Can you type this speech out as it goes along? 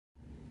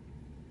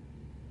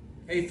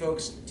Hey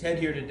folks, Ted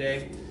here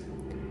today.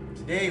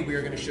 Today we are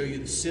going to show you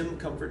the SIM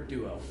Comfort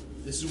Duo.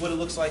 This is what it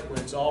looks like when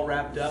it's all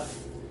wrapped up.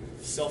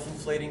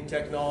 Self-inflating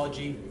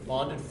technology,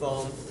 bonded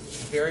foam,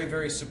 very,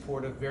 very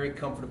supportive, very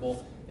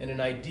comfortable, and an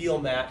ideal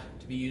mat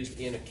to be used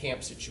in a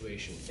camp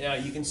situation. Now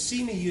you can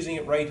see me using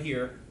it right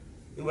here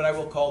in what I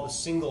will call the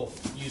single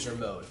user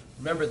mode.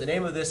 Remember, the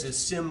name of this is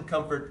SIM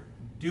Comfort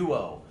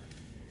Duo.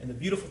 And the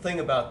beautiful thing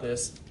about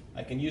this,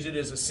 I can use it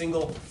as a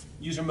single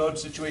user mode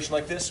situation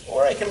like this,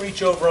 or I can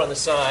reach over on the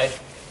side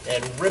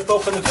and rip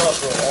open the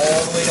Velcro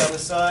all the way down the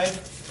side.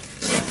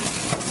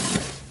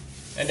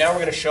 And now we're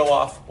going to show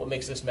off what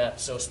makes this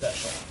mat so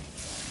special.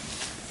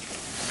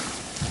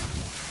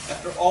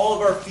 After all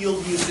of our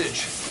field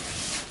usage,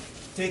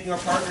 taking our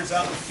partners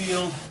out in the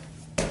field,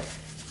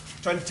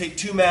 trying to take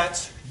two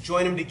mats,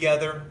 join them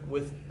together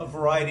with a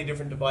variety of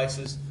different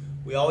devices,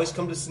 we always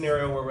come to a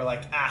scenario where we're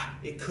like,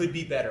 it could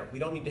be better. We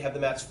don't need to have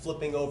the mats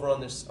flipping over on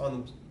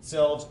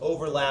themselves,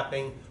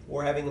 overlapping,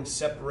 or having them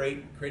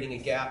separate, creating a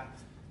gap.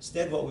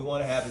 Instead, what we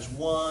want to have is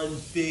one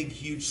big,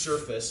 huge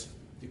surface,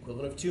 the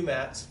equivalent of two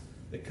mats,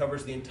 that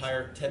covers the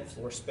entire tent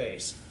floor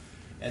space.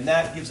 And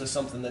that gives us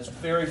something that's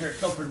very, very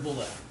comfortable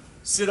to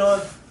sit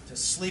on, to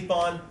sleep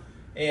on,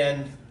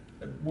 and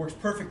it works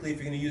perfectly if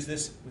you're going to use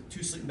this with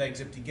two sleeping bags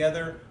zipped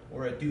together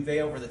or a duvet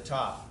over the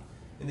top.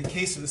 In the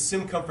case of the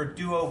SIM Comfort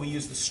Duo, we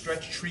use the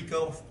stretch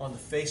trico on the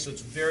face, so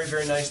it's very,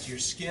 very nice to your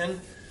skin.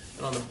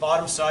 And on the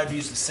bottom side, we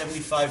use the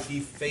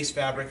 75D face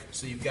fabric,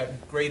 so you've got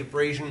great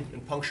abrasion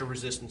and puncture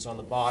resistance on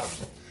the bottom.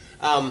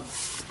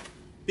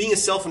 Being a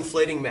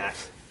self-inflating mat,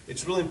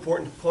 it's really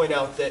important to point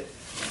out that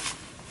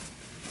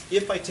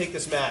if I take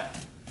this mat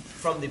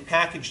from the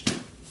package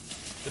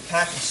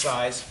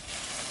size,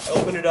 I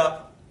open it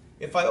up.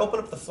 If I open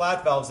up the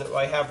flat valves that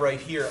I have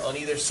right here on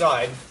either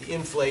side, the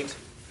inflate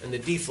and the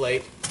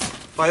deflate,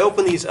 if I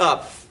open these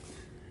up,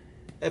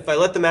 if I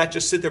let the mat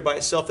just sit there by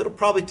itself, it'll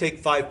probably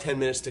take 5-10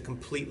 minutes to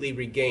completely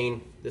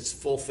regain this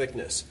full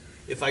thickness.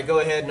 If I go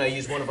ahead and I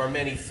use one of our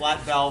many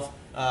flat valve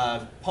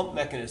pump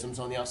mechanisms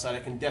on the outside, I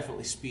can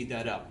definitely speed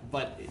that up.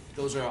 But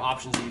those are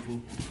options that you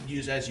can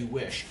use as you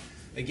wish.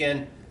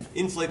 Again,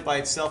 inflate by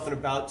itself in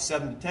about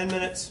 7 to 10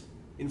 minutes.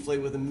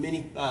 Inflate with a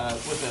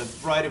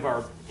variety of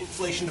our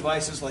inflation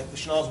devices like the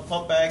Schnozzle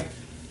pump bag,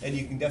 and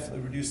you can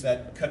definitely reduce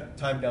that, cut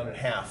time down in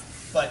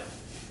half. But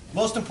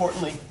most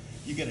importantly,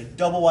 you get a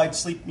double wide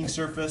sleeping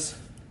surface,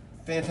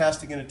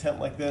 fantastic in a tent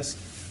like this,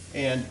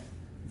 and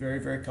very,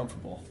 very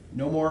comfortable.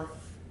 No more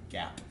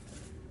gap.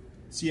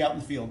 See you out in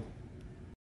the field.